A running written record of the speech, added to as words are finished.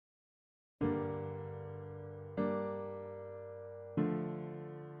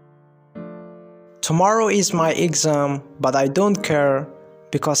Tomorrow is my exam, but I don't care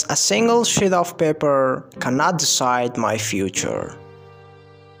because a single sheet of paper cannot decide my future.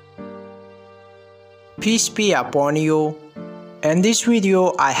 Peace be upon you. In this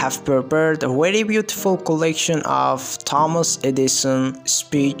video, I have prepared a very beautiful collection of Thomas Edison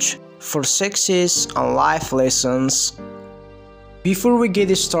speech for success and life lessons. Before we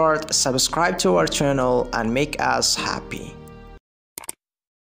get started, subscribe to our channel and make us happy.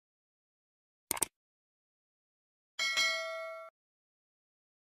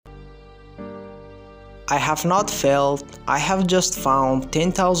 I have not failed, I have just found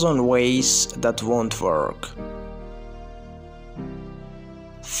 10,000 ways that won't work.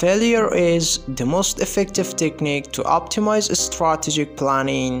 Failure is the most effective technique to optimize strategic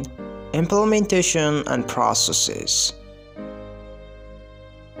planning, implementation, and processes.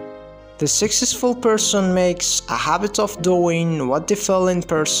 The successful person makes a habit of doing what the failing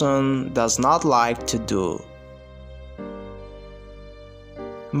person does not like to do.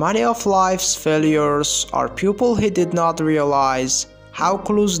 Many of life's failures are people who did not realize how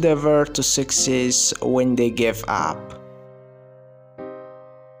close they were to success when they gave up.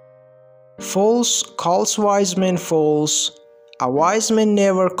 Fools calls wise men fools. A wise man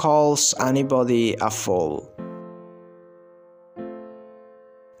never calls anybody a fool.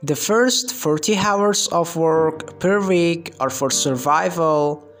 The first 40 hours of work per week are for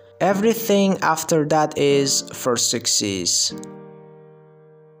survival. Everything after that is for success.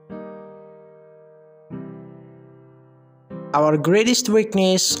 Our greatest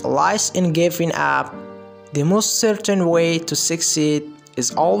weakness lies in giving up. The most certain way to succeed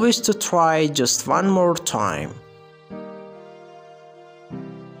is always to try just one more time.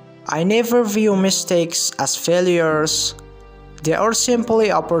 I never view mistakes as failures. They are simply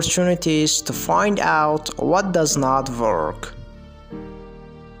opportunities to find out what does not work.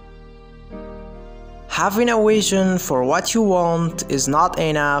 Having a vision for what you want is not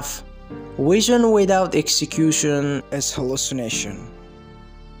enough. Vision without execution is hallucination.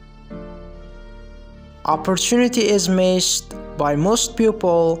 Opportunity is missed by most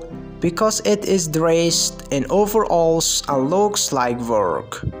people because it is dressed in overalls and looks like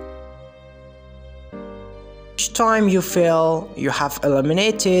work. Each time you fail, you have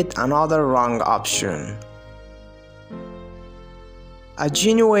eliminated another wrong option. A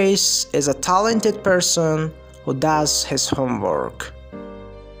genius is a talented person who does his homework.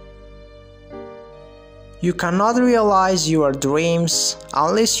 You cannot realize your dreams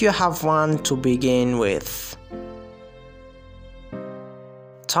unless you have one to begin with.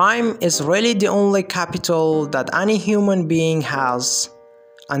 Time is really the only capital that any human being has,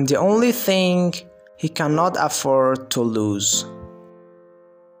 and the only thing he cannot afford to lose.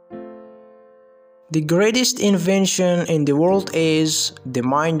 The greatest invention in the world is the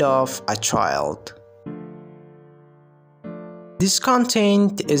mind of a child.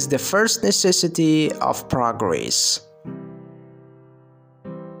 Discontent is the first necessity of progress.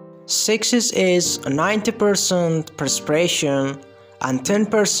 Success is 90% perspiration and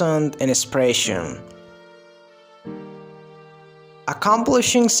 10% inspiration.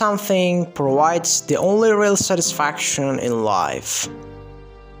 Accomplishing something provides the only real satisfaction in life.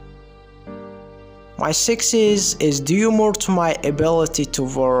 My success is due more to my ability to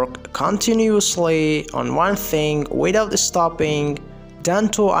work continuously on one thing without stopping than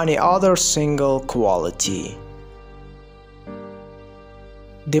to any other single quality.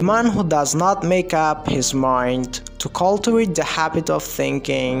 The man who does not make up his mind to cultivate the habit of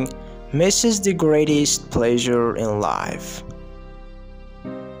thinking misses the greatest pleasure in life.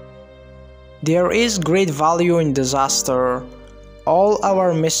 There is great value in disaster. All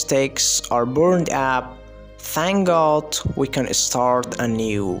our mistakes are burned up. Thank God we can start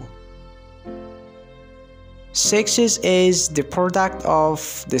anew. Success is the product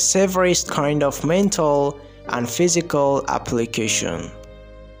of the severest kind of mental and physical application.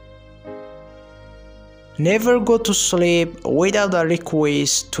 Never go to sleep without a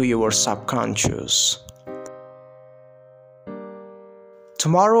request to your subconscious.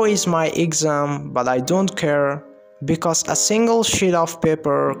 Tomorrow is my exam, but I don't care because a single sheet of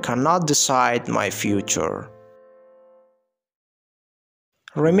paper cannot decide my future.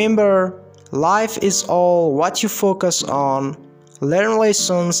 Remember, life is all what you focus on. Learn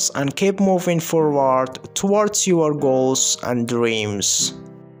lessons and keep moving forward towards your goals and dreams.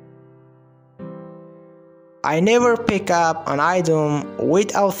 I never pick up an item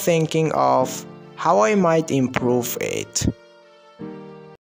without thinking of how I might improve it.